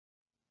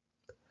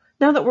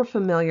Now that we're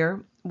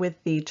familiar with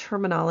the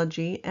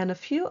terminology and a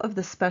few of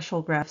the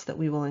special graphs that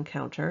we will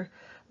encounter,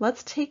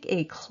 let's take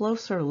a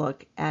closer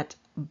look at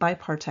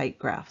bipartite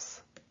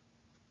graphs.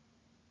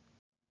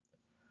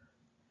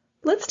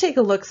 Let's take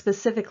a look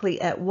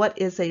specifically at what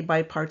is a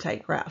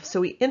bipartite graph.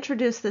 So we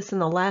introduced this in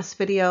the last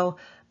video,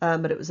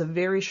 but it was a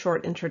very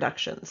short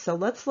introduction. So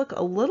let's look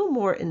a little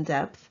more in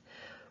depth.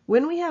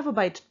 When we have a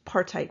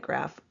bipartite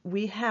graph,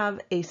 we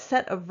have a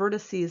set of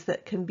vertices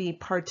that can be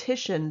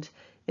partitioned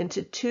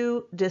into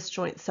two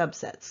disjoint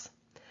subsets.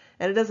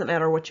 And it doesn't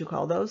matter what you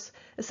call those.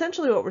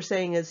 Essentially what we're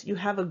saying is you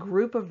have a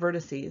group of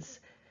vertices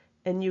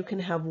and you can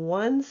have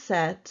one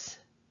set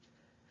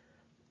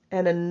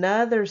and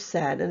another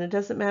set, and it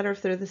doesn't matter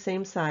if they're the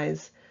same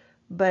size,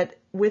 but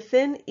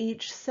within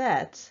each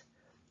set,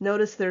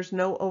 notice there's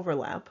no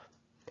overlap.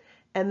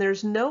 And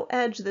there's no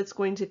edge that's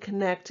going to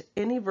connect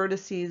any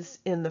vertices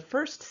in the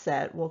first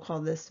set. We'll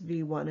call this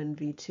V1 and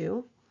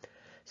V2.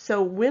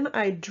 So when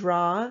I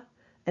draw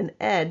an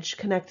edge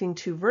connecting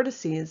two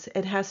vertices,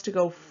 it has to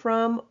go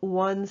from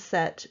one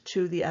set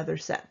to the other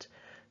set.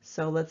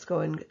 So let's go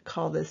and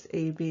call this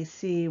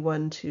ABC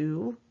 1,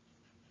 2.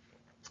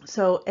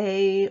 So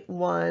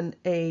A1,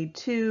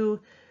 A2,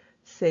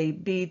 say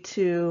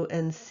B2,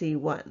 and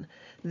C1.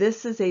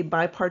 This is a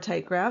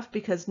bipartite graph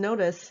because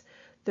notice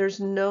there's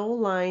no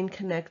line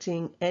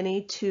connecting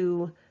any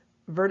two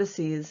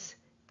vertices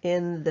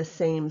in the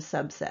same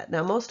subset.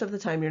 Now, most of the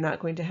time you're not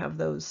going to have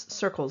those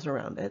circles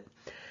around it.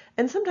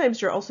 And sometimes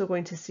you're also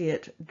going to see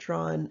it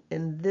drawn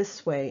in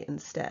this way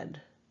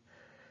instead.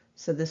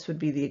 So this would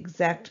be the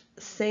exact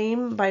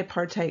same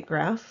bipartite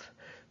graph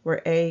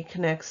where A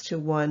connects to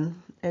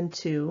 1 and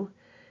 2,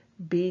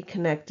 B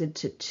connected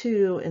to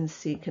 2, and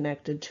C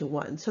connected to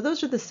 1. So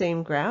those are the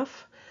same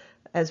graph.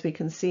 As we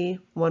can see,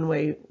 one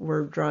way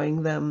we're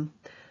drawing them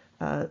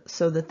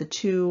so that the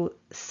two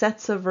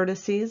sets of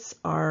vertices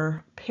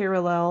are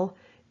parallel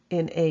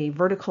in a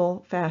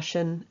vertical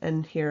fashion,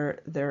 and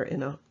here they're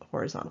in a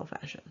horizontal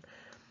fashion.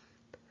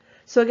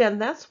 So again,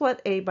 that's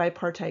what a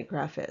bipartite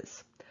graph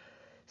is.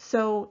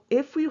 So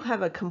if we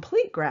have a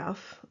complete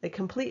graph, a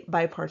complete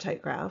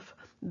bipartite graph,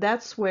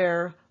 that's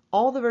where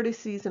all the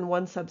vertices in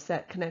one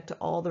subset connect to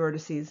all the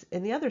vertices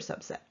in the other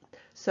subset.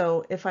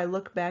 So if I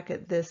look back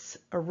at this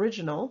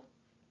original,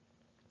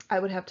 I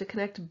would have to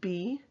connect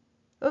B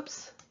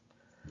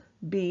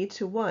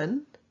to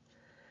 1,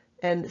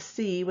 and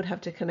C would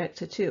have to connect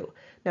to 2.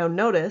 Now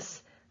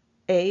notice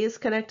A is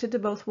connected to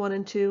both 1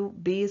 and 2,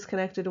 B is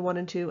connected to 1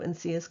 and 2, and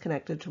C is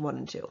connected to 1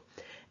 and 2.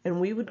 And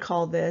we would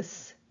call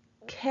this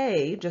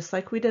K, just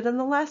like we did in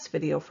the last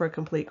video for a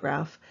complete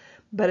graph,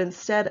 but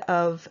instead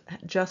of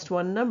just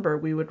one number,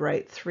 we would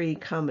write 3,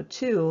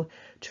 2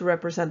 to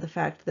represent the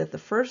fact that the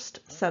first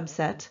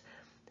subset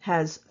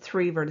has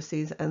 3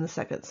 vertices and the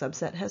second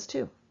subset has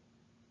 2.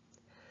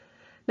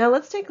 Now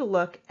let's take a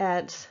look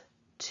at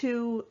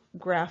two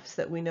graphs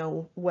that we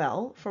know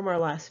well from our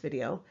last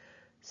video.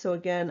 So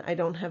again, I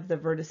don't have the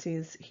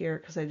vertices here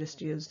because I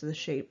just used the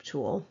shape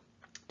tool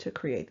to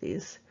create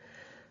these.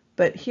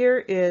 But here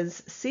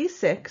is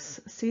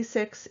C6.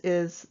 C6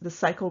 is the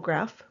cycle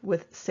graph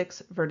with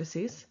 6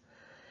 vertices,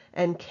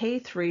 and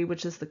K3,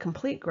 which is the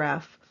complete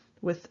graph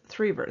with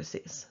 3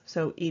 vertices.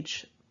 So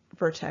each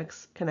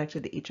vertex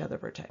connected to each other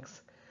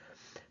vertex.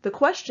 The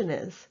question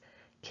is,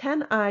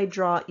 can I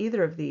draw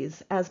either of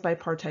these as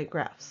bipartite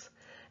graphs?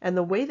 And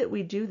the way that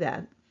we do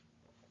that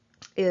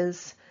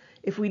is,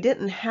 if we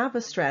didn't have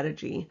a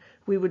strategy,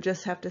 we would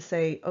just have to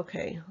say,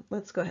 okay,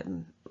 let's go ahead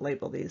and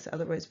label these,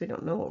 otherwise we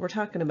don't know what we're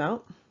talking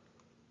about.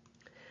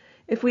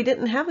 If we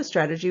didn't have a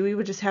strategy, we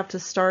would just have to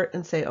start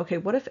and say, okay,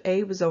 what if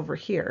A was over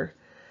here?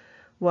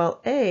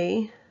 Well,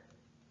 A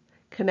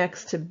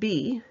connects to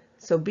B,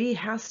 so B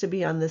has to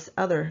be on this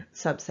other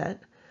subset.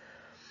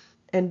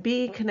 And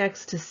B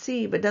connects to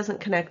C, but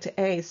doesn't connect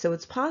to A, so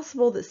it's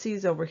possible that C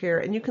is over here.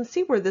 And you can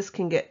see where this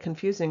can get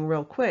confusing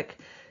real quick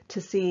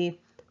to see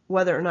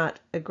whether or not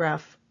a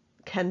graph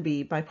can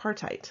be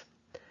bipartite.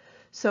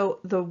 So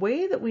the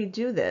way that we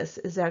do this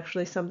is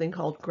actually something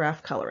called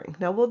graph coloring.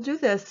 Now we'll do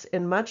this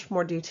in much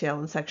more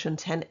detail in section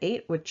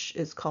 10.8, which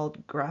is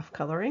called graph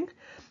coloring,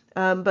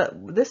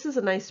 but this is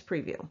a nice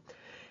preview.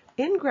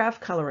 In graph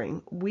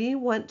coloring, we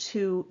want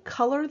to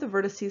color the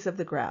vertices of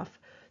the graph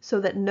so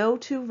that no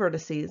two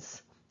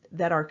vertices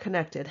that are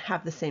connected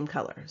have the same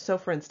color. So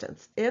for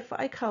instance, if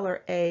I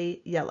color A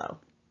yellow,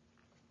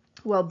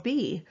 well,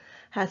 B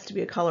has to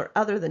be a color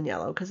other than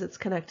yellow because it's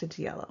connected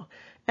to yellow.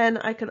 And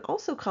I can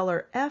also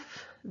color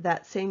F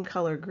that same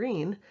color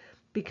green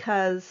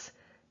because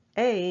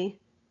A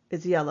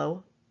is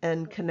yellow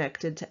and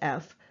connected to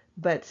F,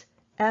 but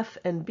F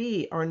and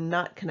B are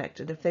not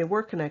connected. If they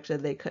were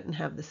connected, they couldn't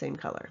have the same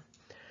color.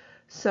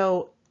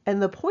 So,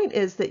 and the point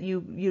is that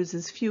you use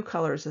as few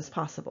colors as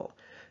possible.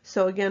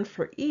 So again,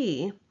 for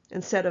E,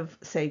 instead of,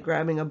 say,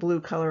 grabbing a blue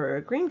color or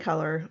a green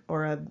color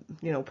or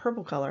a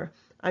purple color,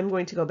 I'm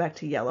going to go back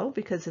to yellow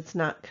because it's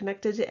not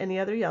connected to any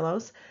other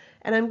yellows.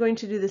 And I'm going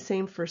to do the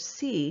same for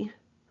C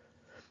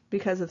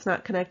because it's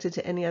not connected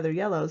to any other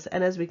yellows.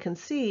 And as we can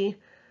see,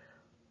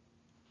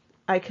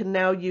 I can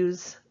now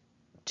use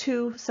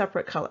two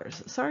separate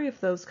colors. Sorry if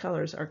those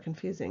colors are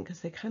confusing because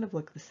they kind of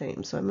look the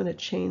same. So I'm going to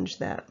change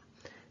that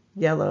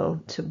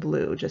yellow to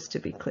blue just to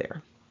be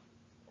clear.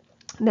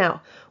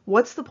 Now,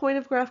 what's the point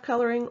of graph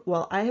coloring?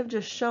 Well, I have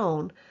just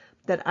shown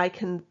that I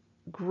can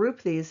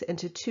group these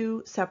into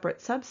two separate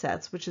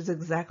subsets, which is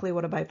exactly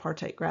what a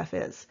bipartite graph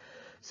is.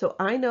 So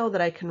I know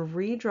that I can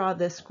redraw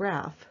this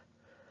graph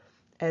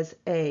as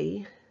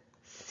A,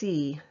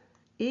 C,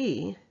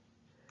 E,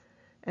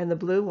 and the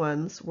blue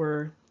ones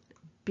were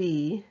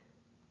B,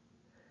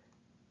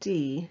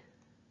 D,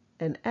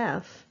 and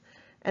F,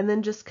 and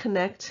then just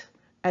connect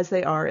as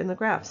they are in the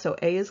graph. So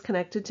A is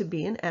connected to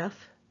B and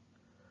F,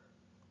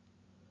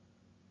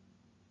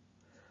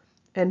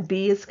 and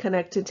B is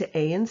connected to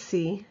A and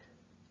C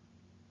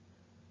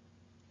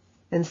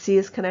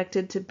is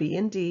connected to B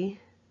and D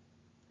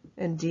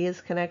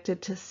is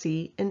connected to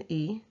C and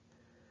E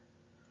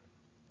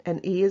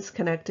is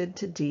connected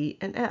to D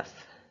and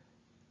F.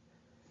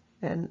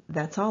 And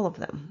that's all of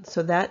them.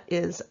 So that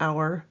is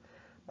our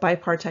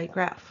bipartite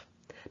graph.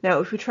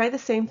 Now, if we try the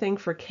same thing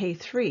for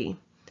K3,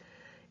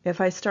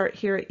 if I start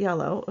here at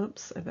yellow,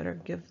 oops, I better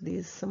give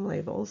these some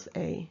labels,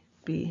 A,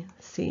 B,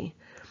 C.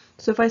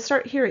 So if I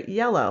start here at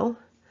yellow,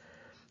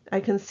 I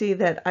can see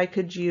that I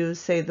could use,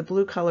 say, the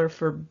blue color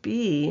for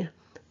B,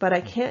 but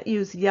I can't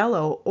use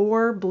yellow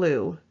or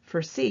blue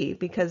for C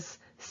because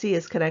C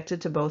is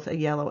connected to both a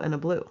yellow and a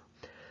blue.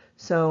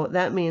 So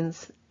that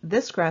means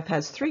this graph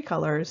has three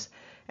colors,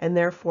 and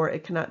therefore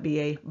it cannot be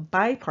a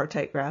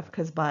bipartite graph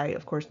because bi,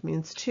 of course,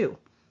 means two.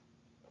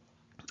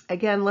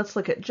 Again, let's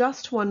look at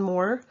just one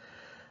more.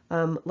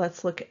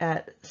 Let's look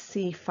at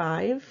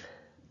C5,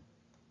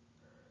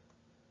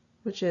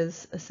 which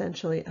is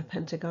essentially a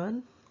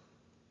pentagon.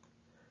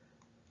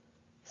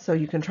 So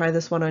you can try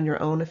this one on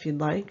your own if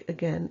you'd like.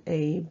 Again,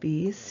 A,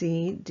 B,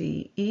 C,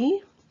 D, E.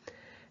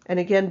 And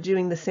again,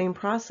 doing the same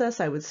process,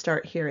 I would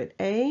start here at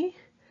A.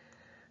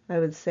 I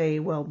would say,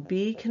 well,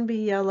 B can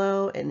be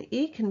yellow and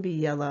E can be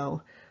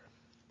yellow.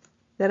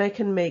 Then I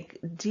can make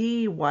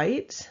D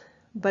white,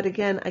 but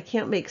again, I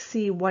can't make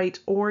C white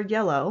or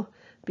yellow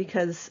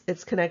because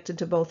it's connected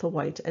to both a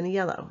white and a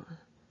yellow.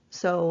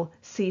 So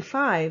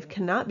C5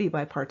 cannot be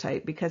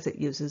bipartite because it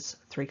uses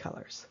three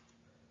colors.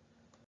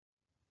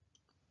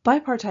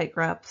 Bipartite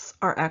graphs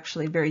are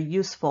actually very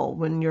useful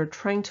when you're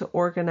trying to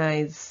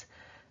organize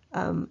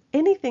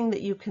anything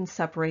that you can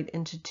separate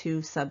into two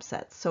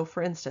subsets. So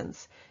for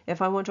instance,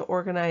 if I want to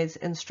organize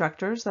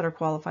instructors that are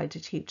qualified to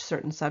teach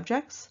certain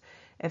subjects,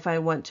 if I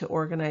want to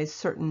organize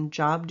certain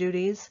job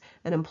duties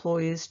and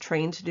employees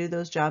trained to do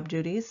those job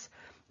duties,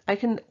 I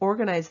can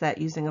organize that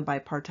using a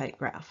bipartite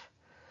graph.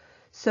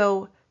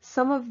 So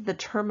some of the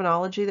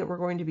terminology that we're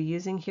going to be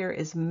using here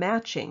is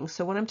matching.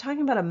 So when I'm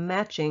talking about a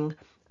matching,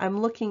 I'm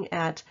looking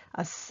at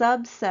a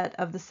subset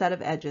of the set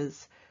of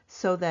edges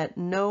so that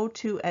no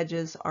two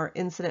edges are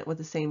incident with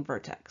the same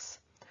vertex.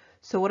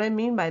 So what I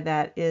mean by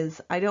that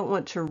is I don't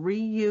want to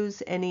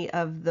reuse any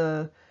of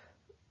the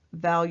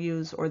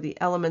values or the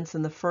elements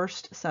in the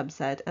first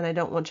subset, and I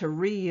don't want to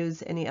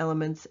reuse any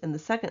elements in the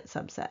second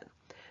subset.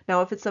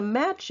 Now, if it's a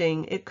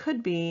matching, it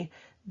could be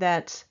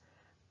that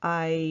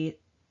I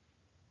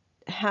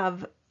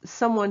have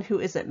someone who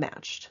isn't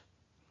matched.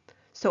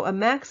 So a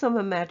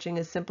maximum matching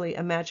is simply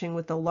a matching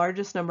with the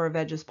largest number of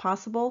edges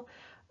possible,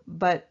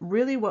 but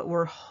really what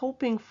we're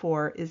hoping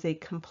for is a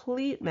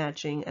complete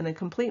matching, and a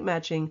complete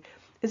matching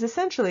is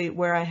essentially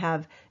where I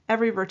have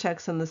every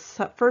vertex in the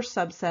first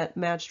subset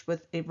matched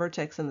with a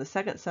vertex in the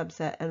second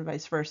subset and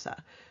vice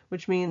versa,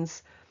 which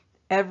means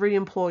every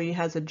employee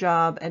has a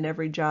job and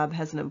every job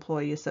has an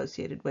employee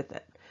associated with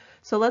it.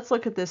 So let's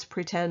look at this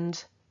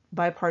pretend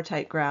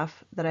bipartite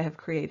graph that I have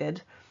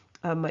created.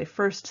 My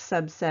first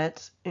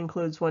subset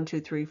includes 1,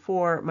 2, 3,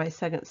 4. My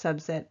second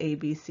subset, A,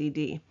 B, C,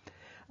 D.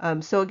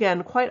 So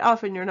again, quite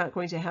often you're not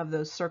going to have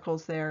those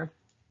circles there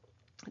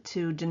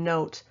to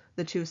denote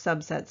the two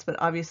subsets, but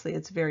obviously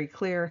it's very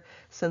clear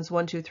since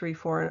 1, 2, 3,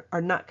 4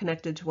 are not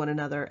connected to one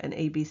another and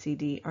A, B, C,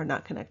 D are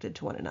not connected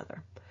to one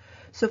another.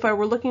 So if I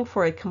were looking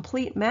for a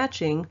complete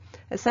matching,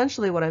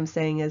 essentially what I'm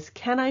saying is,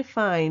 can I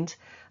find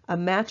a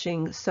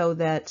matching so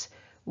that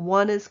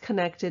 1 is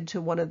connected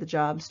to one of the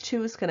jobs,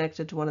 2 is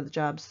connected to one of the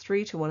jobs,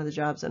 3 to one of the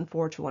jobs, and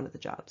 4 to one of the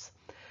jobs.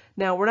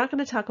 Now, we're not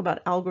going to talk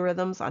about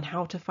algorithms on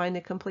how to find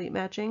a complete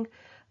matching,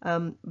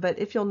 but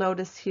if you'll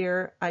notice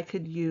here, I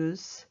could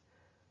use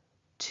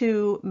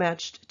 2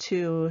 matched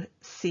to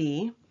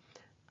C.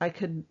 I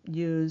could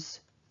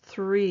use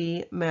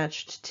 3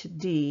 matched to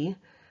D.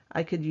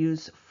 I could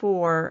use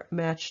 4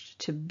 matched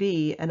to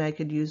B, and I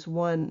could use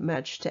 1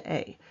 matched to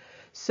A.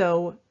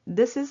 So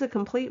this is a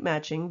complete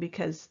matching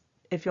because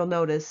if you'll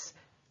notice,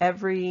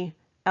 every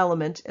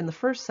element in the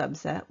first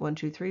subset, 1,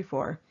 2, 3,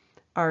 4,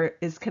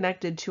 is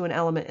connected to an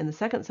element in the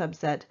second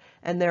subset,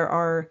 and there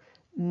are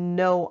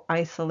no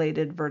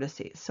isolated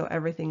vertices, so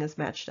everything is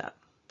matched up.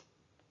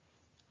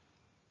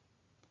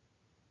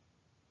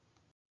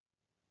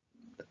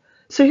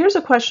 So here's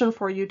a question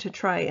for you to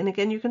try, and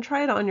again, you can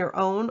try it on your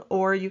own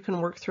or you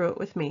can work through it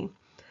with me.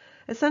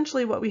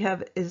 Essentially what we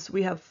have is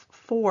we have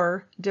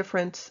 4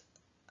 different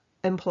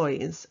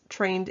employees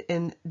trained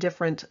in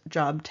different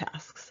job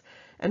tasks.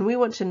 And we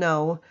want to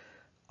know,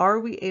 are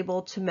we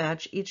able to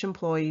match each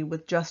employee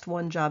with just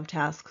one job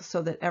task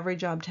so that every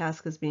job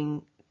task is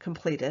being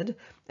completed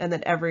and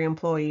that every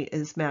employee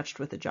is matched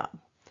with a job?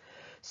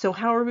 So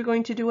how are we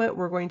going to do it?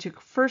 We're going to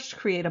first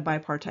create a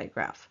bipartite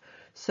graph.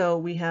 So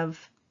we have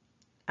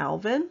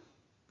Alvin,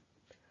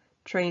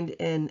 trained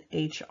in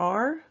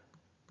HR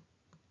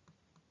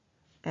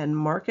and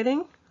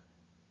marketing.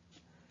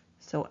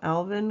 So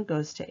Alvin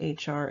goes to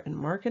HR and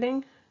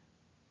marketing.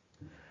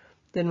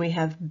 Then we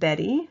have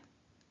Betty,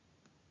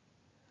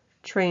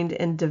 trained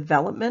in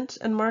development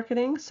and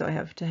marketing. So I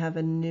have to have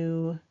a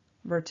new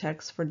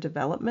vertex for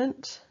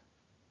development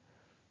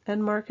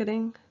and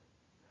marketing.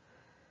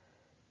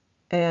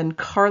 And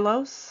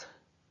Carlos,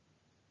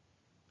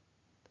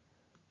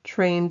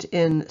 trained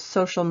in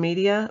social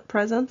media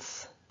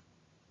presence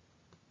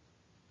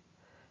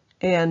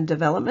and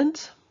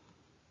development.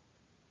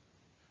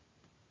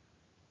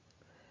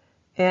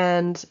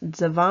 And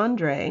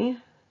Devondre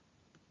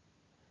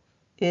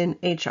in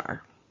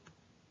HR.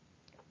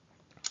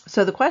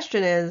 So the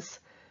question is,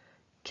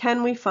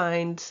 can we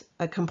find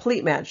a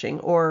complete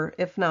matching, or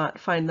if not,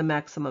 find the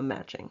maximum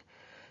matching?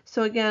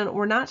 So again,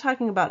 we're not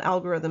talking about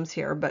algorithms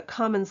here, but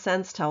common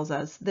sense tells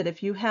us that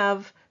if you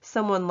have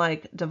someone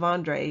like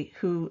Devondre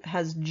who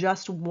has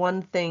just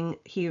one thing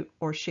he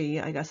or she,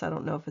 I guess I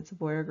don't know if it's a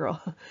boy or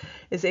girl,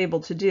 is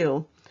able to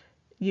do,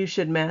 you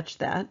should match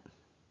that.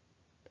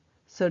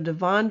 So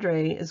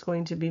Devondre is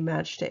going to be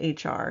matched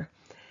to HR.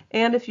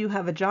 And if you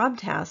have a job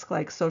task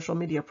like social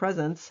media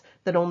presence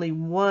that only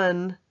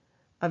one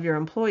of your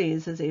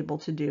employees is able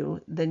to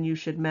do, then you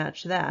should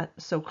match that.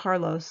 So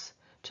Carlos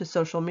to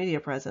social media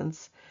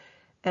presence.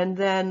 And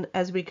then,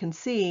 as we can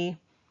see,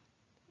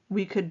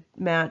 we could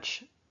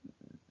match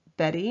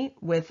Betty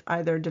with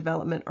either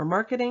development or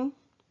marketing.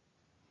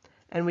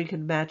 And we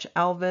could match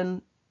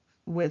Alvin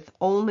with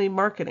only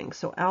marketing.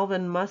 So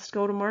Alvin must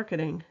go to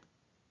marketing.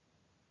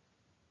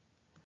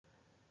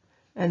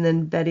 And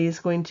then Betty is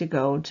going to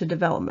go to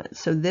development.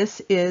 So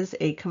this is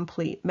a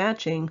complete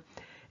matching,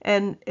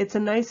 and it's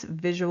a nice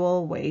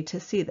visual way to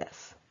see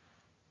this.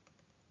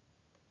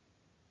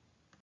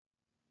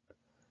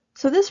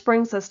 So this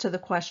brings us to the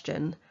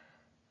question,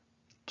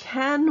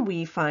 can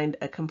we find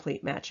a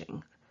complete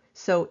matching?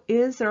 So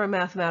is there a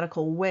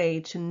mathematical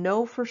way to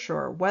know for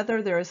sure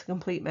whether there is a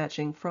complete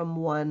matching from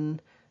one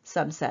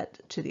subset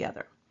to the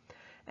other?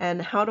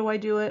 And how do I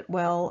do it?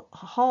 Well,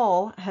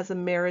 Hall has a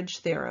marriage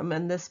theorem,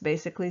 and this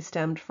basically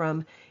stemmed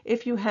from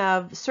if you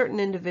have certain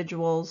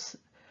individuals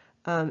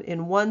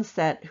in one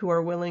set who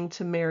are willing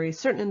to marry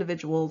certain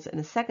individuals in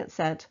a second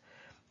set,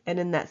 and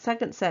in that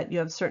second set you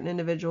have certain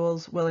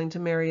individuals willing to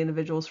marry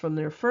individuals from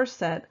their first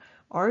set,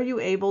 are you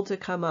able to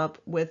come up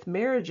with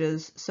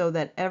marriages so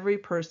that every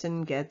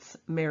person gets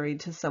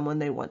married to someone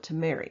they want to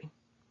marry?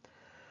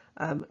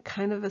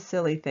 Kind of a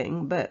silly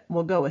thing, but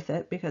we'll go with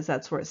it because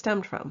that's where it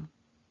stemmed from.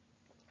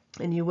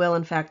 And you will,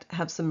 in fact,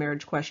 have some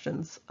marriage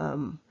questions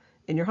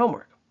in your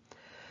homework.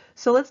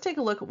 So let's take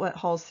a look at what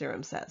Hall's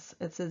theorem says.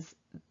 It says,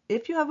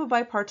 if you have a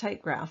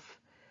bipartite graph,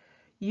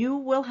 you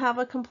will have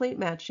a complete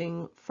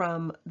matching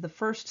from the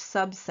first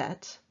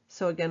subset.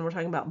 So again, we're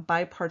talking about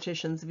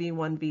bipartitions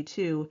V1,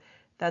 V2.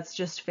 That's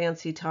just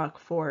fancy talk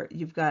for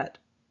you've got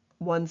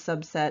one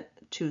subset,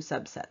 two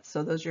subsets.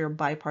 So those are your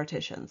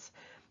bipartitions.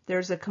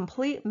 There's a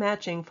complete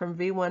matching from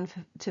V1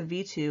 to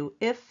V2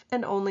 if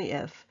and only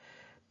if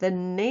the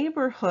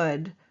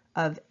neighborhood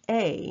of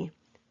A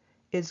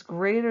is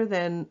greater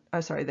than,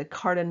 the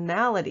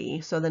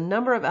cardinality, so the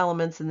number of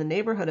elements in the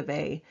neighborhood of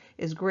A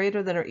is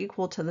greater than or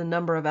equal to the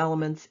number of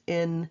elements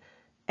in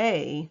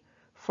A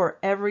for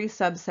every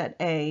subset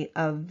A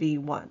of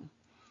V1.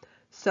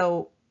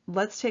 So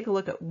let's take a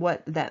look at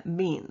what that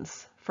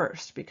means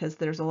first, because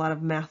there's a lot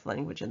of math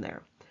language in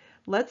there.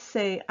 Let's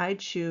say I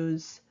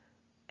choose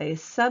a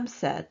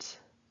subset.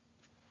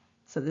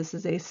 So this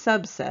is a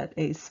subset,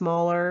 a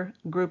smaller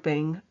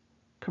grouping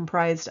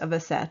comprised of a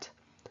set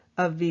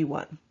of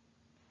V1,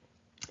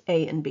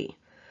 A and B.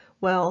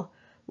 Well,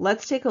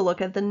 let's take a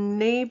look at the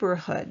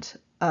neighborhood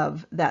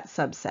of that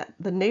subset.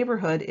 The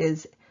neighborhood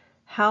is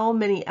how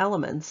many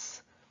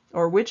elements,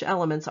 or which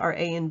elements are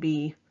A and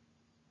B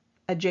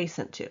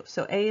adjacent to.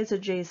 So A is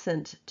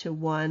adjacent to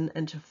 1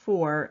 and to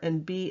 4,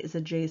 and B is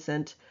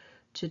adjacent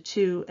to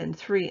 2 and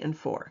 3 and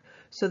 4.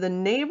 So the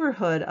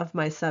neighborhood of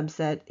my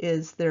subset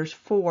is there's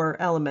 4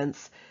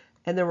 elements,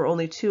 and there were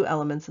only 2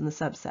 elements in the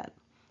subset.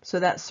 So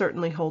that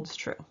certainly holds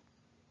true.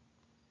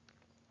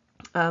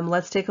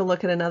 Let's take a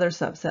look at another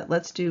subset.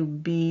 Let's do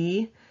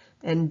B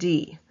and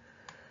D.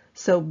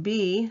 So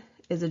B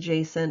is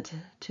adjacent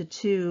to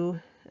 2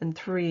 and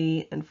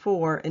 3 and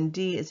 4, and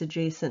D is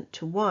adjacent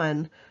to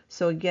 1.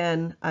 So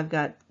again, I've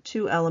got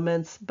 2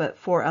 elements, but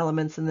 4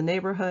 elements in the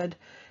neighborhood.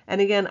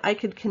 And again, I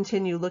could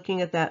continue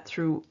looking at that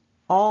through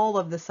all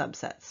of the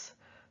subsets.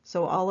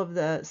 So all of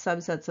the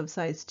subsets of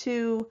size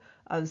 2,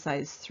 of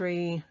size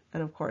 3,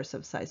 and of course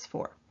of size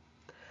 4.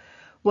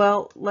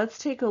 Well, let's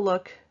take a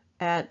look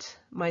at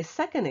my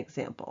second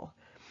example.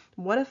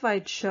 What if I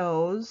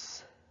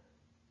chose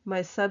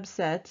my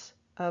subset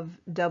of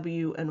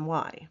W and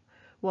Y?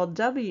 Well,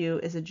 W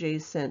is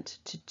adjacent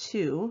to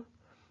 2,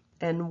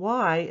 and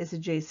Y is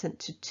adjacent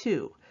to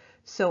 2.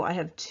 So I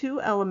have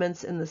 2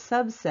 elements in the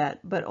subset,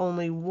 but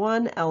only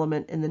 1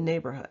 element in the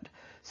neighborhood.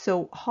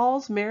 So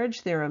Hall's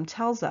marriage theorem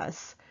tells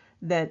us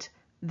that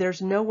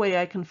there's no way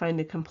I can find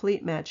a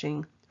complete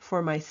matching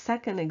for my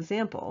second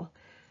example.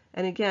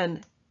 And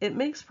again, it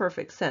makes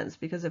perfect sense,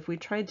 because if we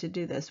tried to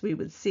do this, we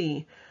would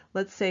see,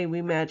 let's say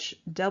we match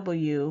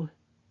W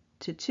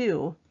to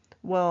 2.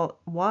 Well,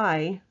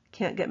 Y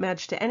can't get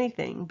matched to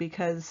anything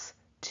because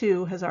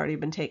 2 has already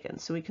been taken.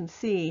 So we can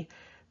see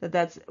that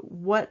that's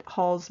what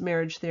Hall's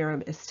marriage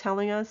theorem is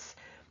telling us.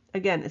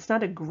 Again, it's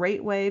not a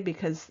great way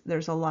because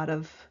there's a lot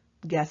of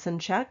guess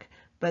and check,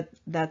 but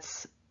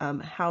that's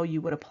how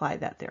you would apply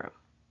that theorem.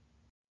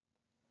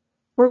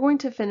 We're going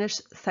to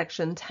finish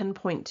section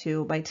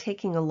 10.2 by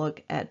taking a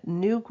look at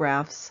new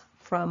graphs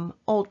from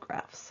old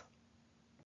graphs.